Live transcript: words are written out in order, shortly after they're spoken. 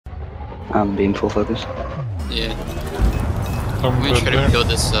I'm being full focus. Yeah. I'm gonna try to peel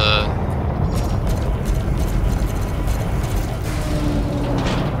this,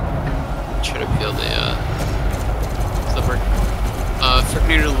 try to peel the, flipper.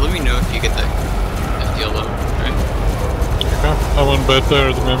 Frignator, let me know if you get that FDL low, right? Okay, I went bad there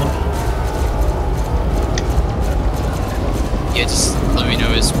at the moment. Yeah, just let me know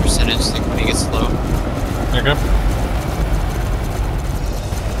his percentage like when he gets low. Okay.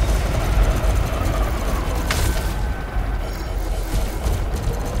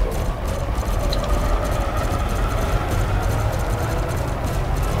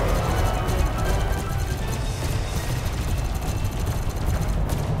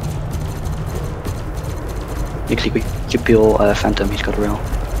 Actually, we could peel Phantom, he's got a rail.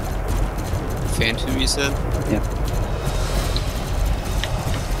 Phantom, you said? Yeah.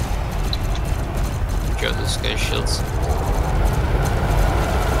 Drop this guy's shields.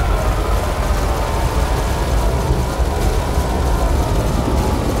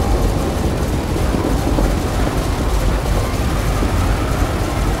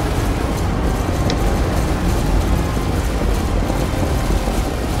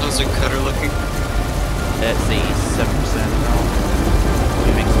 How's the cutter looking? It's a 7% now.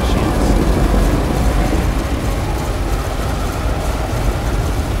 We make some shields.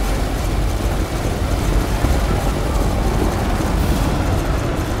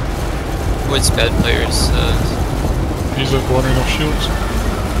 What's bad players? He's at 1 enough shields.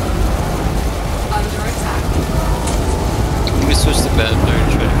 Under attack. I'm gonna switch to bad player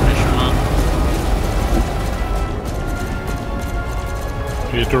and try to finish him off.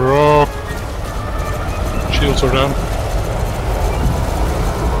 Eat the rock. Shields are down.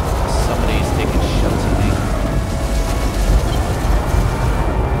 Somebody's taking shots at me.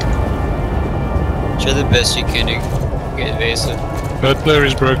 Try the best you can to get evasive. That player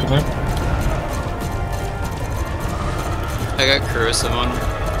is broken, eh? I got corrosive on.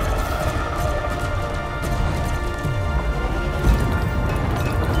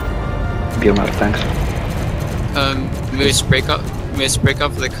 Be out of tanks. Maybe just break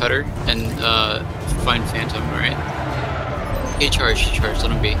off of the cutter and find Phantom, alright? He charge,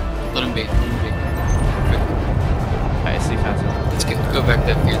 let him be. Let him be. I see Phantom. Let's go back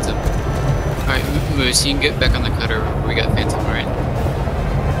to Phantom. Alright, Moose, you can get back on the cutter. We got Phantom, alright?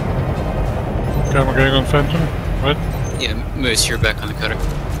 Okay, I'm going on Phantom, right? Yeah, Moose, you're back on the cutter.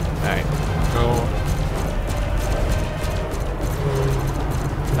 Alright. Go.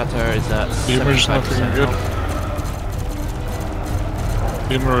 Cutter is at Beamer's not 75% looking good. now.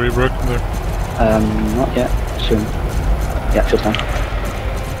 Beamer already broken there. Not yet. Soon. Yeah, just done.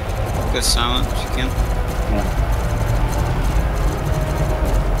 Go silent if you can. Yeah.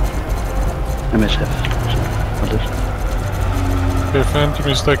 I miss it. What is? Okay, Phantom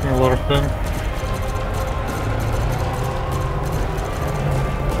is taking a lot of pen.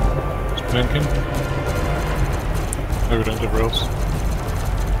 It's blinking. Maybe don't have rails.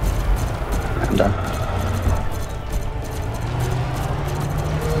 I'm done.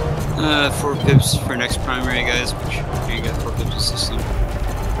 4 pips for next primary, guys. Make sure you got 4 pips of system.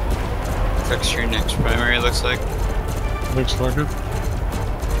 Affects your next primary, looks like. Looks like it.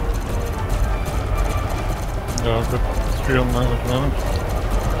 Yeah, I've got 3 on 9 at the moment.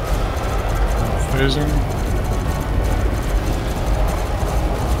 I'm phasing.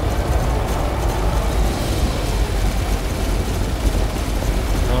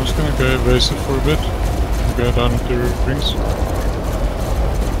 I'm just gonna go evasive for a bit. Go down into rings.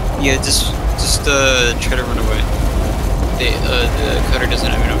 Yeah, just try to run away. The cutter doesn't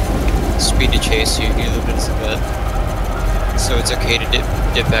have enough speed to chase you, neither does the bed. So it's okay to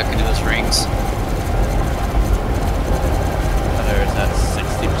dip back into those rings. Cutter is at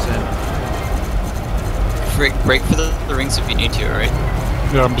 60%. Break for the rings if you need to, alright?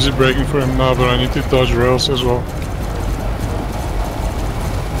 Yeah, I'm busy braking for him now, but I need to dodge rails as well.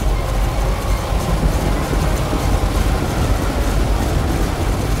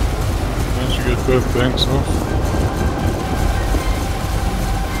 Managed to get both banks off.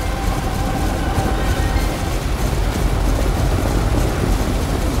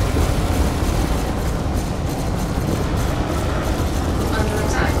 Under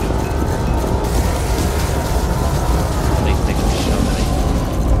attack. Somebody's taking a shot at me.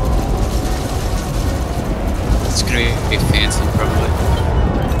 It's gonna be fancy, probably.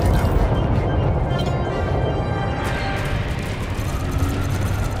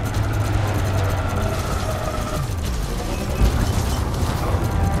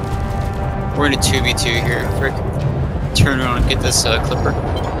 We're in a 2v2 here, Frick. Turn around and get this clipper.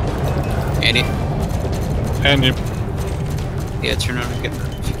 Andy. And you. Yeah, turn around and get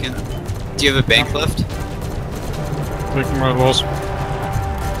that if you can. Do you have a bank left? Taking my last...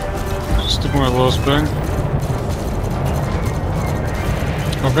 Just took my last bank.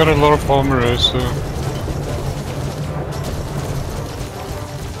 I've got a lot of armor, so...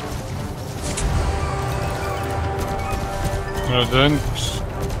 Then...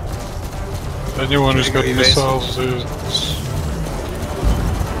 Anyone who's got missiles is...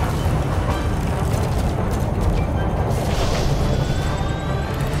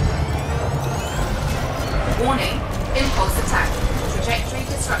 Warning, impulse attack, trajectory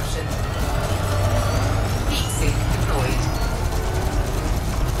disruption. Heat sink deployed.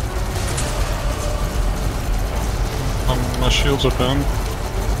 My shields are down.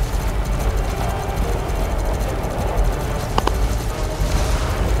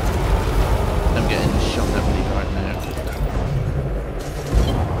 I'm getting shot heavily right now.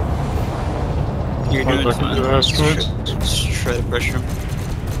 You're Right doing back fine. into the asteroids. Just try to pressure him.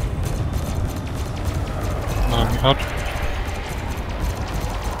 I'm out.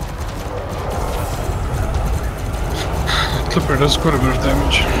 Clipper does quite a bit of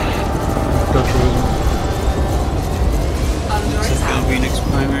damage. Got rid of him. Under This is attack. gonna be next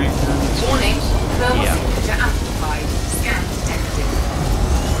primary. Warning, thermal Yeah. signature amplified. Scan detected.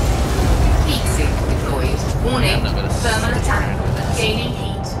 Heat sink deployed. Warning, I'm not gonna thermal attack. surrender this. Gaining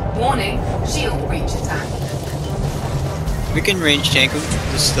heat. Warning, shield breach attack. We can range tank him.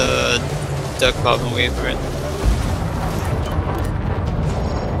 Just duck pop and wait for it.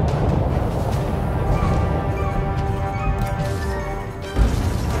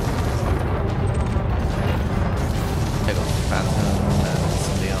 I got Phantom and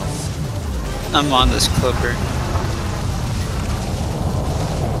somebody else. I'm on this clipper.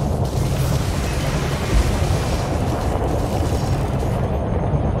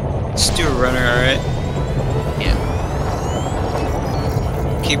 Let's do a runner, alright? Yeah.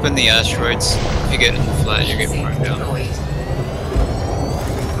 Keep in the asteroids. If you get in the flat, you're getting marked down. Deployed.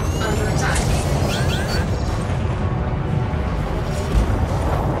 Under attack.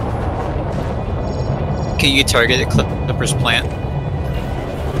 Can you target the clipper's plant?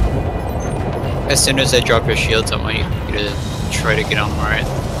 As soon as I drop your shields, I want you to try to get on them, alright?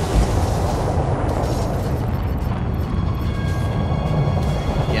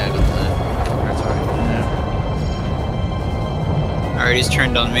 Yeah, I got the Clipper target now. Alright, he's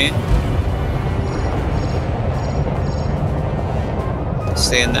turned on me.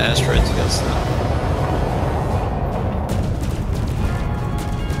 Stay in the asteroids, guys.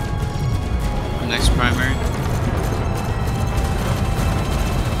 Next primary.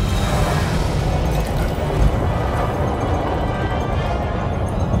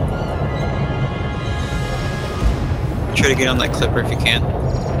 Try to get on that clipper if you can.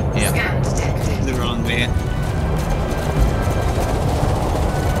 Yeah. Scan detected. They're on me.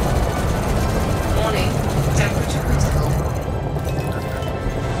 Warning, temperature critical.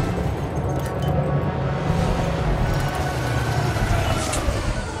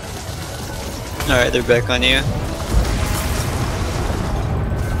 Alright, they're back on you.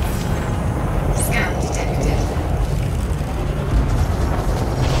 Scan detected.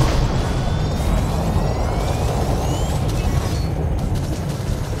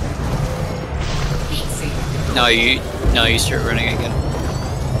 Heat sink deployed. Now you start running again.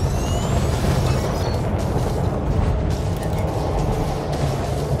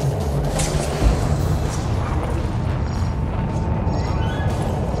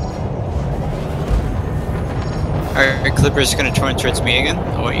 Alright, Clipper's gonna turn towards me again.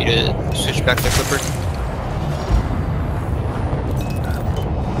 I want you to switch back to Clipper.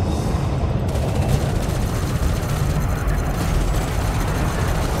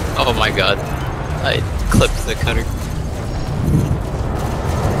 Oh my god. I clipped the cutter.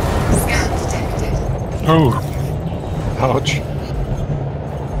 Scan detected. Oh! Ouch.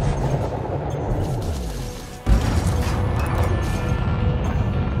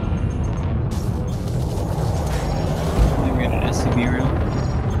 I've got an SCB room.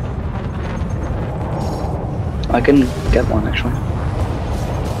 I can get one actually.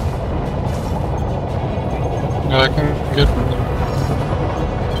 Yeah, I can get one.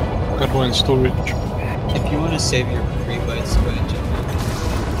 Got one in storage. If you want to save your free bites, go ahead and jump in.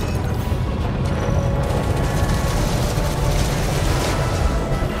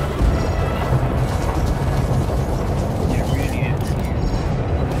 Yeah, we're gonna need it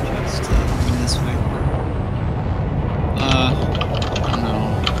just in this way. I don't know.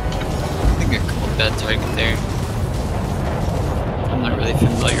 I think I called that target there. I'm not really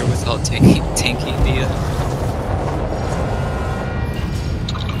familiar with how tanky the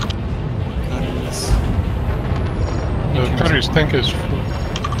cutter is. The cutter's tank is full.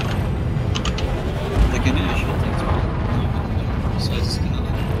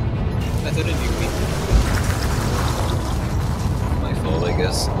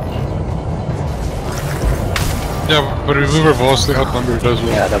 Yeah, but we were vastly outnumbered as well.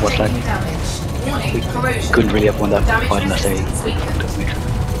 Yeah, that was like, Taking damage. Warning, corrosion. couldn't really have won that Damage fight unless they resistance weakened. took me.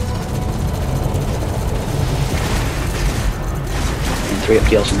 And 3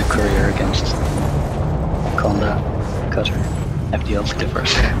 FDLs in the courier against Conda, Cutter, FDLs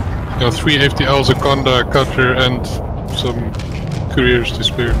clippers. Yeah, 3 FTLs, a Conda, Cutter, and some couriers to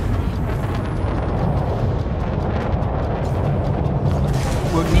spare.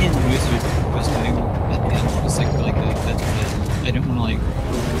 What me and Moose was doing at the end was like really good, but I didn't want to like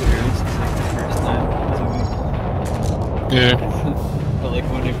overhear it like the first time. So Yeah. but like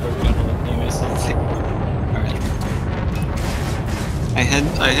when I broke down all the Moose, it's like, alright. I had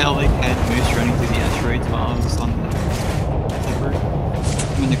like Moose running through the asteroids while I was on the Clipper.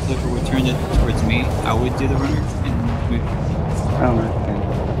 When the Clipper would turn it towards me, I would do the runner and move. Oh, right.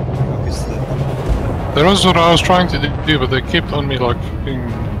 Focus the. That was what I was trying to do, but they kept on me like fucking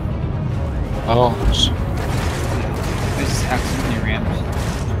hours. I just accidentally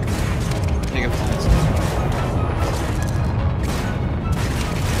rammed. Take a pause.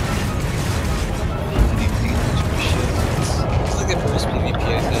 It's like the first PvP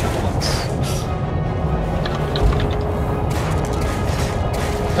I've had once.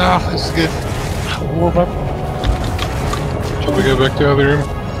 Ah, this is good. Warm up. Shall we go back to the other room?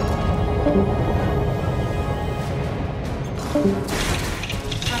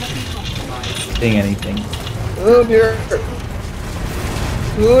 Seeing anything? Oh dear!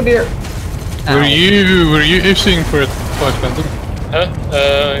 Oh dear! Were you ifsing for it, Fight Phantom? Huh?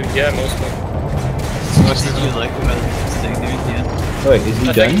 Yeah, mostly. Did you like what I was saying there at the end? Wait, is he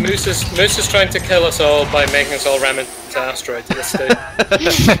I done? think Moose is trying to kill us all by making us all ram into asteroids at this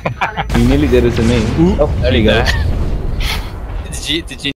stage. He nearly did it to me. Oh, there you go. Did you